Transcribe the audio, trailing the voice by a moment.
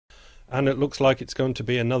And it looks like it's going to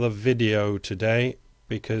be another video today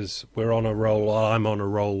because we're on a roll. I'm on a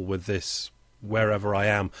roll with this wherever I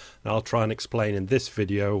am. And I'll try and explain in this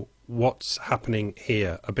video what's happening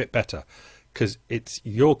here a bit better, because it's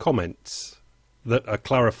your comments that are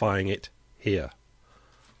clarifying it here.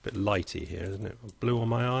 A bit lighty here, isn't it? Blue on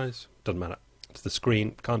my eyes? Doesn't matter. It's the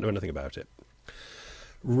screen. Can't do anything about it.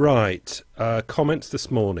 Right. Comments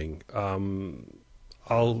this morning.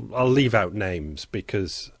 I'll leave out names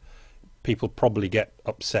because people probably get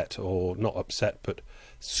upset, or not upset, but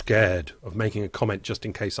scared of making a comment just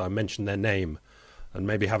in case I mention their name and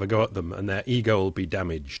maybe have a go at them, and their ego will be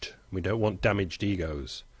damaged. We don't want damaged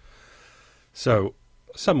egos. So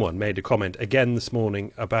someone made a comment again this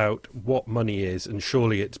morning about what money is, and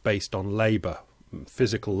surely it's based on labour,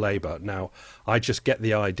 physical labour. Now, I just get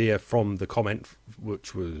the idea from the comment,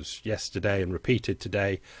 which was yesterday and repeated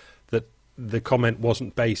today, that the comment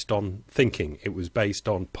wasn't based on thinking, it was based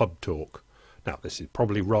on pub talk. Now, this is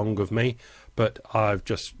probably wrong of me, but I've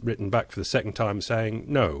just written back for the second time saying,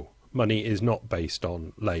 no, money is not based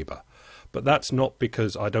on labour. But that's not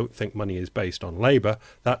because I don't think money is based on labour,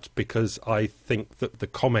 that's because I think that the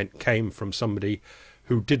comment came from somebody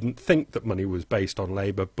who didn't think that money was based on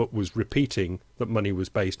labour, but was repeating that money was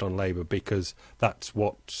based on labour because that's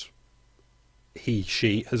what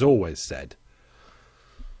she has always said.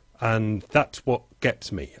 And that's what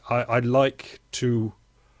gets me. I like to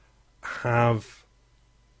have,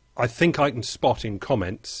 I think I can spot in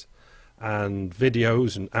comments and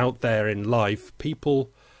videos and out there in life,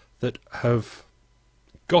 people that have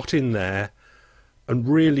got in there and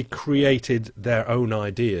really created their own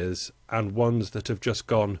ideas, and ones that have just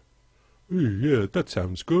gone, "Ooh, yeah, that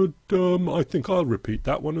sounds good, I think I'll repeat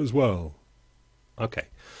that one as well." Okay,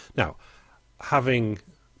 now, having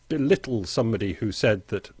belittle somebody who said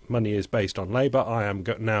that money is based on labour, I am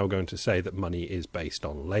now going to say that money is based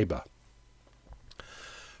on labour.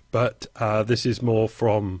 But this is more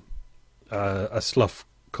from a slough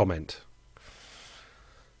comment.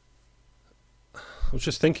 I was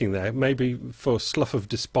just thinking there, maybe for slough of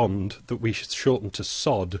despond, that we should shorten to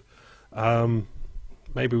sod.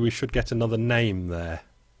 Maybe we should get another name there.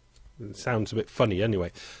 It sounds a bit funny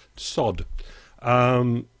anyway. Sod.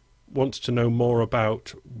 Wants to know more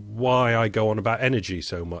about why I go on about energy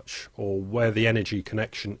so much, or where the energy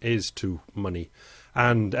connection is to money.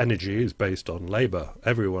 And energy is based on labour.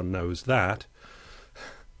 Everyone knows that.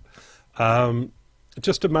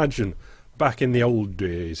 Just imagine back in the old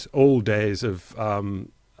days of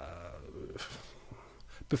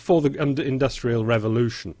before the Industrial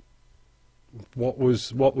Revolution. What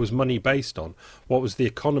was money based on? What was the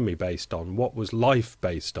economy based on? What was life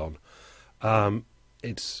based on?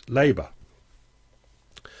 It's labour,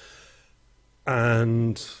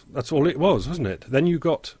 and that's all it was, wasn't it? Then you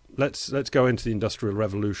got, let's go into the Industrial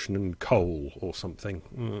Revolution and coal or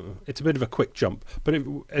something. It's a bit of a quick jump, but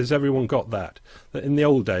has everyone got that in the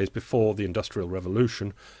old days before the Industrial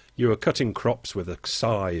Revolution, you were cutting crops with a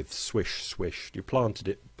scythe, swish swish. You planted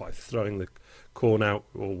it by throwing the corn out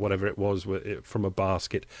or whatever it was from a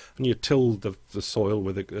basket, and you tilled the soil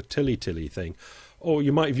with a tilly thing. Or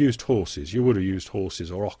you might have used horses. You would have used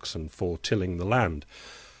horses or oxen for tilling the land.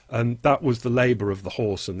 And that was the labour of the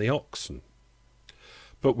horse and the oxen.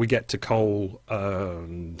 But we get to coal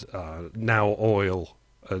and now oil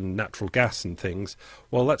and natural gas and things.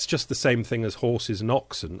 Well, that's just the same thing as horses and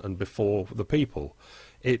oxen and before the people.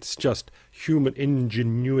 It's just human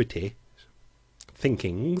ingenuity,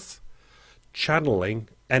 thinkings, channeling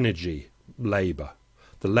energy, labour.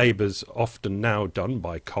 The labour's often now done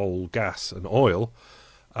by coal, gas and oil,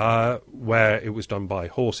 where it was done by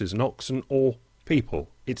horses and oxen or people.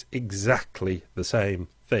 It's exactly the same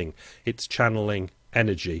thing. It's channeling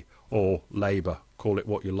energy or labour, call it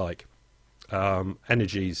what you like.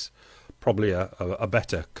 Energy's probably a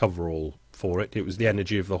better coverall for it. It was the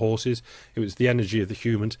energy of the horses, it was the energy of the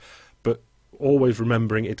humans, but always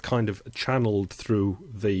remembering it kind of channeled through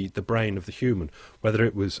the brain of the human, whether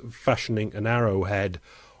it was fashioning an arrowhead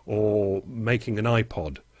or making an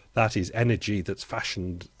iPod. That is energy that's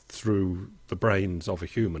fashioned through the brains of a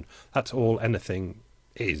human. That's all anything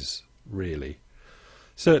is, really.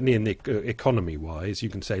 Certainly in the economy wise, you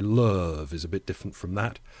can say love is a bit different from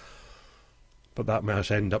that, but that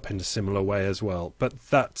might end up in a similar way as well. But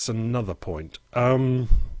that's another point.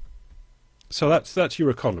 So that's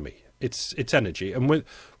your economy. It's energy, and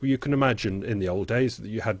you can imagine in the old days that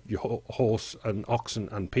you had your horse and oxen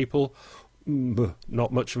and people.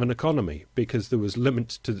 Not much of an economy, because there was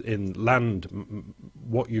limits in land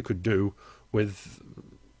what you could do with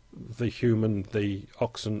the human, the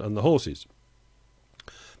oxen and the horses.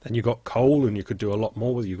 Then you got coal, and you could do a lot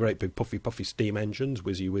more with your great big puffy steam engines,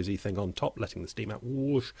 whizzy thing on top, letting the steam out.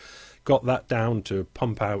 Whoosh. Got that down to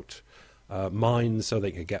pump out mines so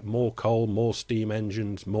they could get more coal, more steam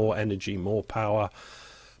engines, more energy, more power,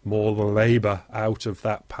 more labour out of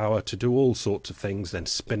that power to do all sorts of things. Then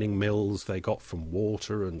spinning mills they got from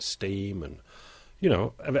water and steam, and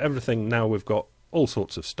everything. Now we've got all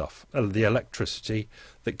sorts of stuff. The electricity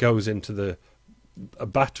that goes into a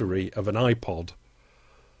battery of an iPod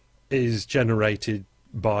is generated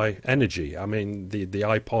by energy. I mean, the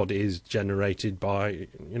iPod is generated by,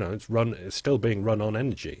 it's still being run on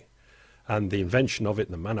energy. And the invention of it,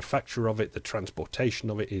 the manufacture of it, the transportation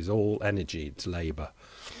of it is all energy. It's labour.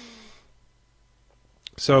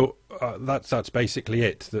 So that's basically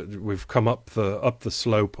it. That we've come up the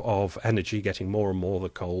slope of energy, getting more and more the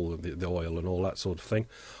coal, the oil, and all that sort of thing.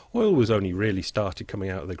 Oil was only really started coming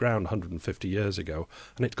out of the ground 150 years ago,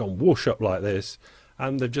 and it's gone whoosh up like this.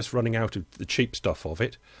 And they're just running out of the cheap stuff of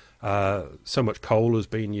it. So much coal has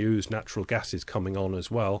been used, natural gas is coming on as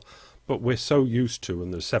well. But we're so used to,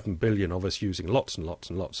 and there's 7 billion of us using lots and lots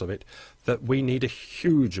and lots of it, that we need a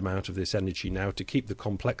huge amount of this energy now to keep the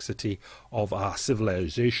complexity of our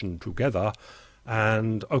civilization together.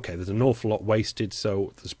 And, okay, there's an awful lot wasted,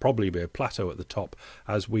 so there's probably be a plateau at the top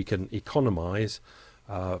as we can economise.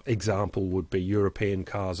 Example would be European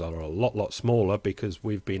cars are a lot smaller because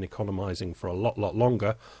we've been economising for a lot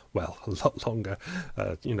longer. Well, a lot longer,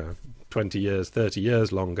 20 years, 30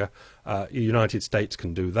 years longer. United States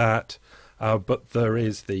can do that, but there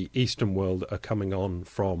is the Eastern world that are coming on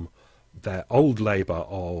from their old labour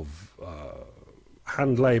of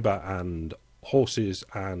hand labour and horses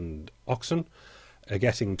and oxen, are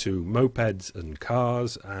getting to mopeds and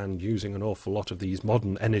cars and using an awful lot of these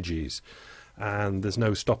modern energies. And there's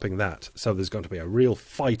no stopping that. So there's going to be a real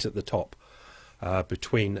fight at the top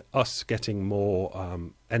between us getting more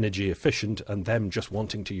energy efficient and them just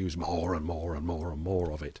wanting to use more and more and more and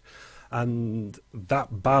more of it. And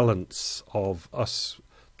that balance of us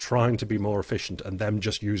trying to be more efficient and them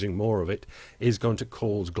just using more of it is going to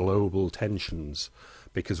cause global tensions,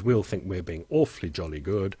 because we'll think we're being awfully jolly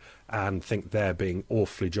good and think they're being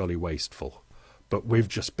awfully jolly wasteful. But we've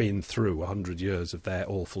just been through 100 years of their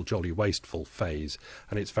awful jolly wasteful phase,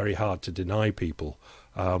 and it's very hard to deny people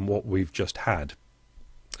what we've just had,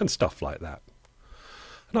 and stuff like that.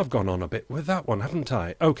 And I've gone on a bit with that one, haven't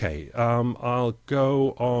I? Okay, I'll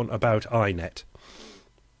go on about iNet.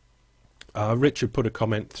 Richard put a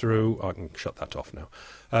comment through. I can shut that off now.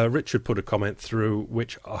 Richard put a comment through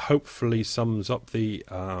which hopefully sums up the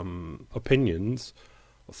opinions,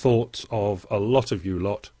 thoughts of a lot of you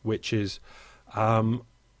lot, which is...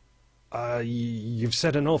 you've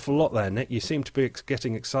said an awful lot there, Nick. You seem to be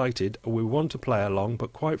getting excited. We want to play along,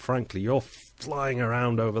 but quite frankly, you're flying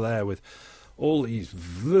around over there with all these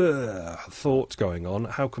thoughts going on.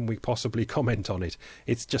 How can we possibly comment on it?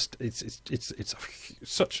 It's just, it's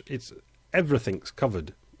everything's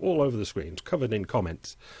covered all over the screen. It's covered in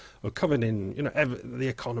comments, or covered in, the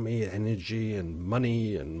economy, energy, and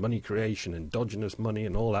money creation, endogenous money,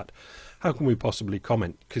 and all that. How can we possibly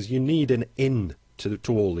comment? Because you need an in to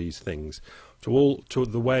all these things, to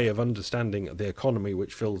the way of understanding the economy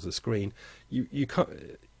which fills the screen.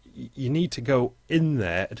 You need to go in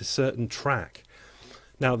there at a certain track.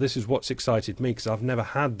 Now, this is what's excited me, because I've never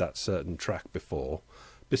had that certain track before.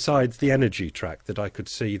 Besides the energy track that I could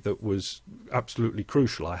see that was absolutely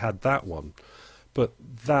crucial, I had that one. But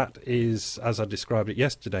that is, as I described it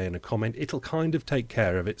yesterday in a comment, it'll kind of take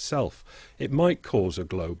care of itself. It might cause a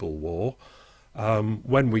global war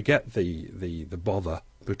when we get the bother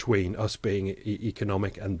between us being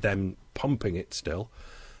economic and them pumping it still.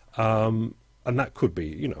 And that could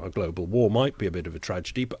be, a global war might be a bit of a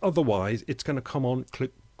tragedy, but otherwise it's going to come on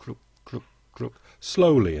click, click, click, click,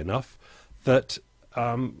 slowly enough that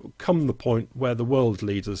come the point where the world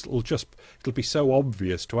leaders it'll be so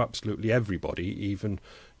obvious to absolutely everybody, even,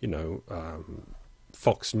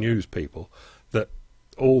 Fox News people, that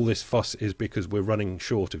all this fuss is because we're running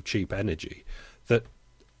short of cheap energy, that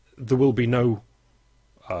there will be no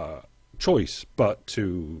choice but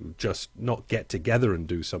to just not get together and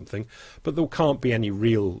do something. But there can't be any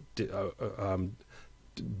real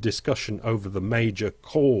discussion over the major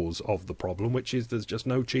cause of the problem, which is there's just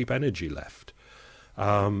no cheap energy left.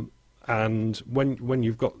 And when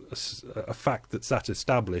you've got a fact that's that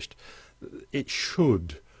established, it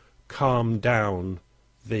should calm down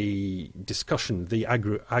the discussion, the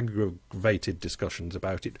aggravated discussions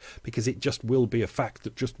about it, because it just will be a fact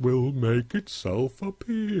that just will make itself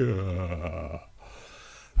appear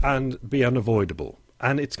and be unavoidable.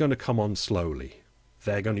 And it's going to come on slowly.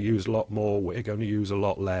 They're going to use a lot more, we're going to use a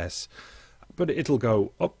lot less. but it'll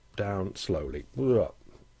go up, down, slowly.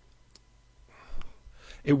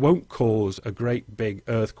 It won't cause a great big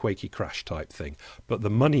earthquakey crash type thing, but the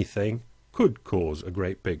money thing could cause a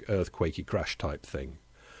great big earthquakey crash type thing,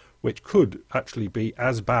 which could actually be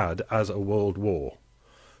as bad as a world war,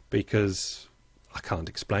 because I can't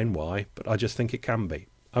explain why, but I just think it can be.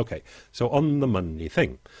 Okay, so on the money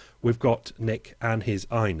thing, we've got Nick and his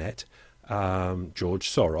INET, George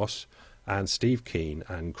Soros and Steve Keen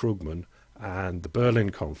and Krugman and the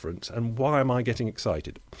Berlin conference. And why am I getting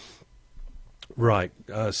excited? Right,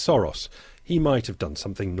 Soros, he might have done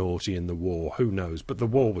something naughty in the war, who knows, but the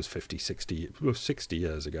war was 60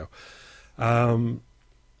 years ago. I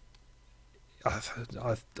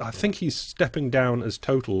think he's stepping down as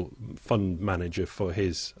total fund manager for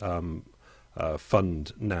his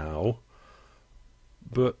fund now,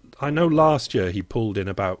 but I know last year he pulled in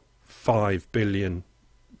about $5 billion,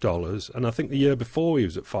 and I think the year before he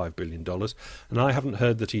was at $5 billion, and I haven't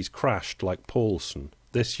heard that he's crashed like Paulson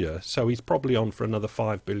this year, so he's probably on for another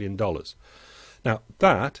 $5 billion. Now,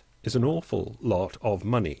 that is an awful lot of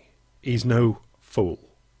money. He's no fool,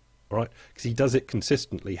 right? Because he does it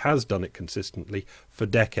consistently, has done it consistently for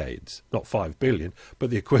decades. Not 5 billion, but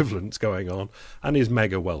the equivalent's going on, and is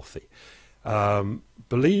mega wealthy.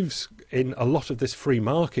 Believes in a lot of this free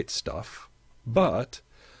market stuff, but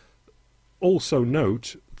also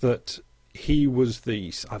note that he was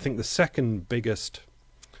I think the second biggest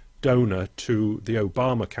donor to the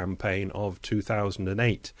Obama campaign of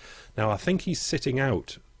 2008. Now, I think he's sitting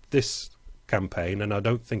out this campaign, and I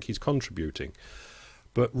don't think he's contributing.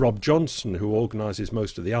 But Rob Johnson, who organises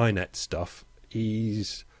most of the INET stuff,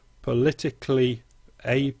 he's politically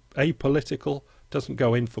apolitical, doesn't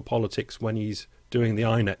go in for politics when he's doing the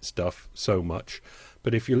INET stuff so much.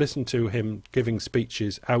 But if you listen to him giving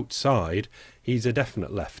speeches outside, he's a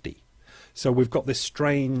definite lefty. So we've got this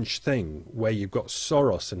strange thing where you've got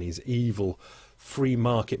Soros and his evil free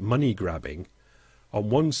market money grabbing on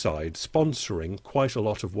one side, sponsoring quite a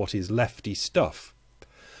lot of what is lefty stuff.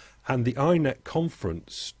 And the INET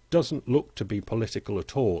conference doesn't look to be political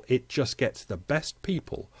at all. It just gets the best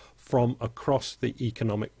people from across the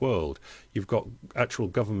economic world. You've got actual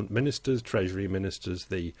government ministers, treasury ministers,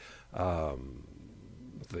 the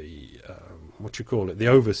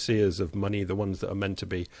overseers of money, the ones that are meant to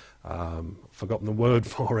be, forgotten the word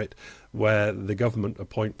for it, where the government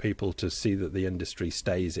appoint people to see that the industry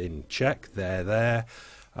stays in check. They're there.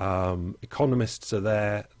 Economists are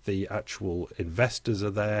there. The actual investors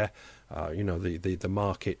are there. The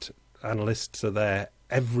market analysts are there.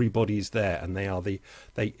 Everybody's there, and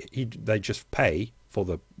they just pay for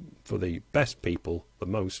the best people, the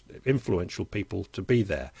most influential people to be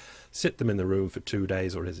there. Sit them in the room for 2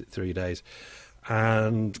 days, or is it 3 days,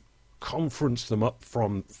 and conference them up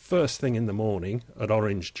from first thing in the morning at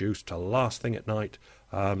orange juice to last thing at night,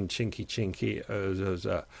 chinky,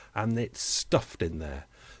 and it's stuffed in there.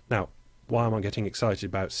 Now, why am I getting excited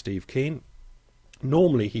about Steve Keen?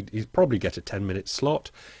 Normally he'd probably get a 10-minute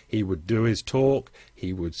slot. He would do his talk.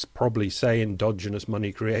 He would probably say endogenous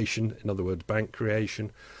money creation, in other words, bank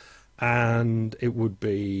creation, and it would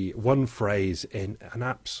be one phrase in an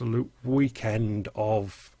absolute weekend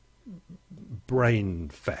of brain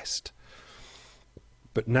fest.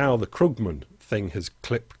 But now the Krugman thing has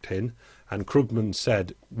clipped in, and Krugman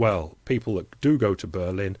said, well, people that do go to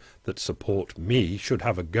Berlin that support me should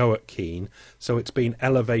have a go at Keen, so it's been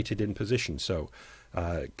elevated in position. So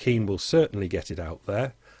Keen will certainly get it out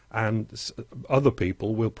there, and other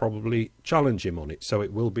people will probably challenge him on it, so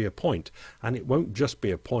it will be a point. And it won't just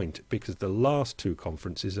be a point, because the last two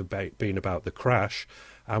conferences have been about the crash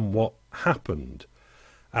and what happened.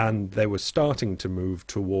 And they were starting to move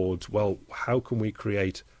towards, well, how can we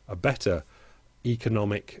create a better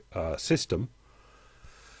economic system?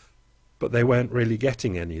 But they weren't really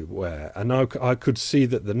getting anywhere. And I could see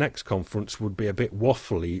that the next conference would be a bit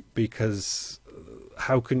waffly, because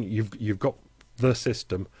how can you've got the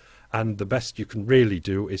system, and the best you can really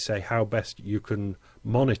do is say how best you can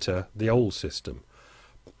monitor the old system.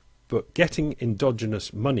 But getting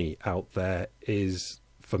endogenous money out there is,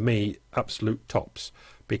 for me, absolute tops,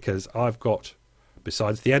 because I've got,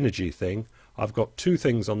 besides the energy thing, I've got two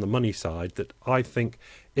things on the money side that I think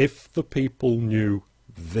if the people knew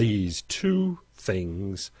these two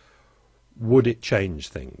things, would it change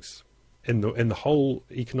things in the whole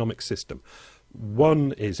economic system.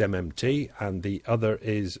 One is MMT and the other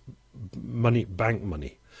is money, bank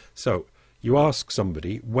money. So you ask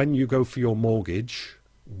somebody, when you go for your mortgage,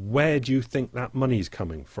 where do you think that money's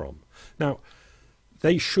coming from? Now,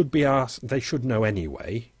 they should be asked, they should know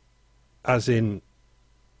anyway, as in,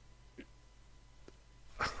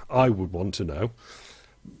 I would want to know,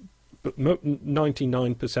 But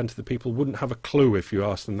 99% of the people wouldn't have a clue if you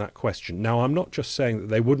asked them that question. Now, I'm not just saying that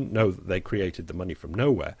they wouldn't know that they created the money from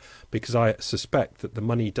nowhere, because I suspect that the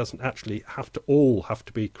money doesn't actually have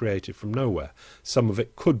to be created from nowhere. Some of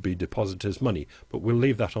it could be depositors' money, but we'll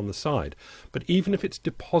leave that on the side. But even if it's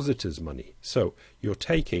depositors' money, so you're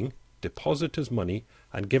taking depositors' money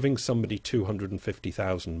and giving somebody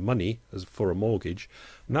 250,000 money as for a mortgage,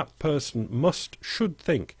 and that person should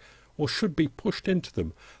think, or should be pushed into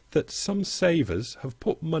them, that some savers have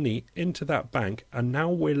put money into that bank and now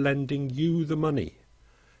we're lending you the money.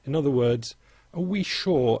 In other words, are we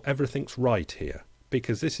sure everything's right here?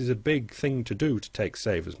 Because this is a big thing to do, to take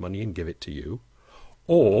savers' money and give it to you.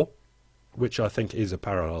 Or, which I think is a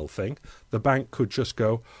parallel thing, the bank could just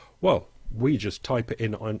go, well, we just type it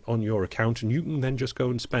in on your account and you can then just go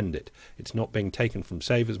and spend it. It's not being taken from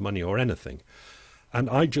savers' money or anything. And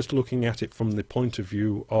I just looking at it from the point of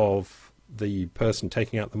view of the person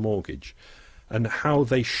taking out the mortgage and how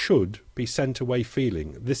they should be sent away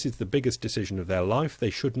feeling. This is the biggest decision of their life. They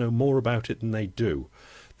should know more about it than they do.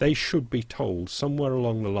 They should be told somewhere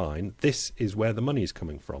along the line, this is where the money is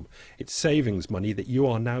coming from. It's savings money that you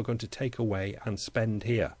are now going to take away and spend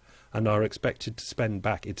here and are expected to spend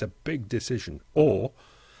back. It's a big decision. Or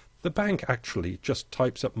the bank actually just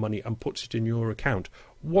types up money and puts it in your account.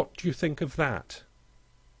 What do you think of that?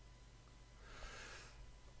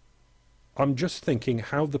 I'm just thinking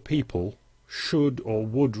how the people should or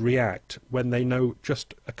would react when they know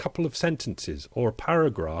just a couple of sentences or a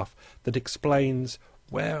paragraph that explains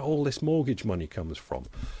where all this mortgage money comes from.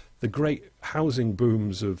 The great housing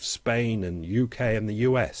booms of Spain and UK and the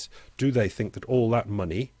US, do they think that all that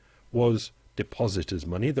money was depositors'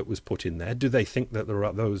 money that was put in there? Do they think that there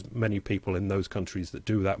are those many people in those countries that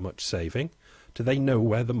do that much saving? Do they know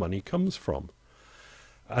where the money comes from?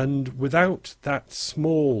 And without that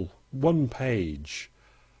small one-page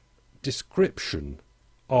description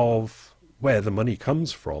of where the money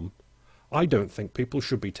comes from, I don't think people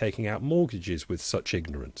should be taking out mortgages with such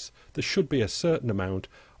ignorance. There should be a certain amount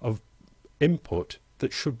of input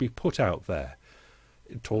that should be put out there,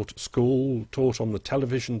 taught at school, taught on the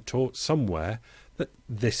television, taught somewhere, that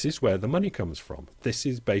this is where the money comes from. This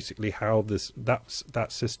is basically how that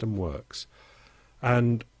system works.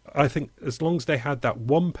 And I think as long as they had that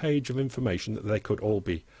one page of information that they could all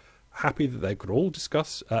be happy, that they could all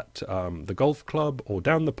discuss at the golf club or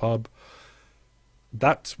down the pub,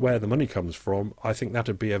 that's where the money comes from, I think that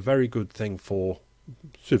would be a very good thing for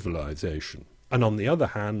civilization. And on the other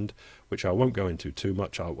hand, which I won't go into too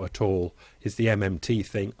much at all, is the MMT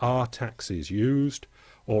thing. Are taxes used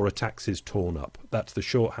or are taxes torn up? That's the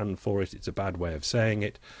shorthand for it. It's a bad way of saying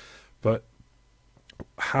it. But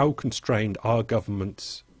how constrained are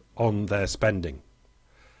governments on their spending?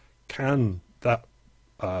 Can that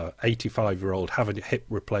 85-year-old have a hip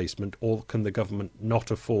replacement, or can the government not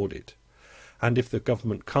afford it? And if the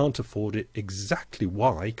government can't afford it, exactly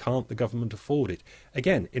why can't the government afford it?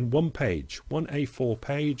 Again, in one page, one A4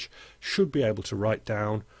 page, should be able to write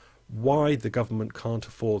down why the government can't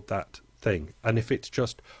afford that thing. And if it's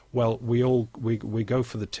just, well, we go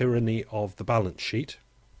for the tyranny of the balance sheet,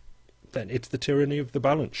 then it's the tyranny of the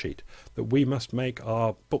balance sheet, that we must make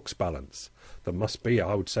our books balance. There must be,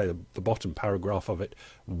 I would say, the bottom paragraph of it,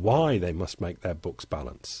 why they must make their books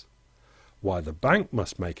balance, why the bank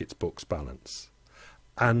must make its books balance.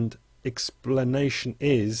 And explanation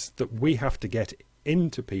is that we have to get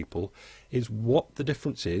into people is what the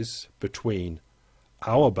difference is between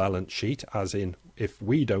our balance sheet, as in if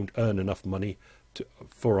we don't earn enough money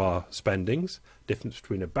for our spendings, difference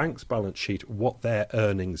between a bank's balance sheet, what their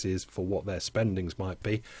earnings is for what their spendings might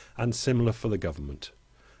be, and similar for the government.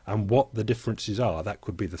 And what the differences are, that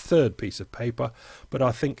could be the third piece of paper, but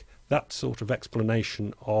I think that sort of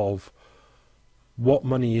explanation of what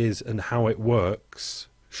money is and how it works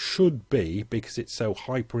should be, because it's so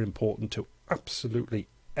hyper important to absolutely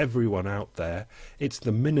everyone out there, it's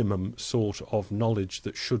the minimum sort of knowledge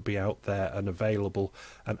that should be out there and available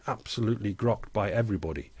and absolutely grokked by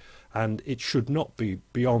everybody. And it should not be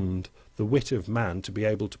beyond the wit of man to be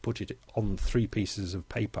able to put it on 3 pieces of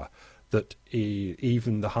paper that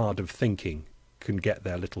even the hard of thinking can get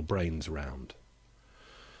their little brains around.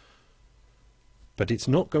 But it's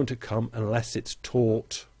not going to come unless it's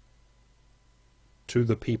taught to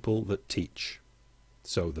the people that teach.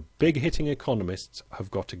 So the big hitting economists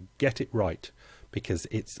have got to get it right, because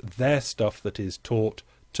it's their stuff that is taught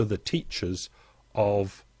to the teachers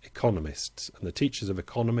of economists. And the teachers of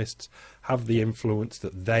economists have the influence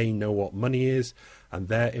that they know what money is, and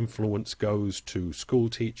their influence goes to school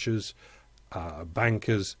teachers,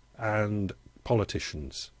 bankers and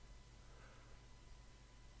politicians.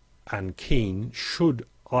 And Keane should,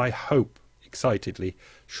 I hope, excitedly,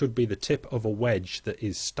 should be the tip of a wedge that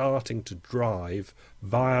is starting to drive,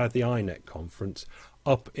 via the INET conference,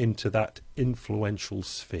 up into that influential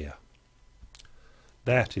sphere.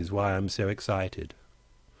 That is why I'm so excited.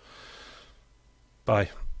 Bye.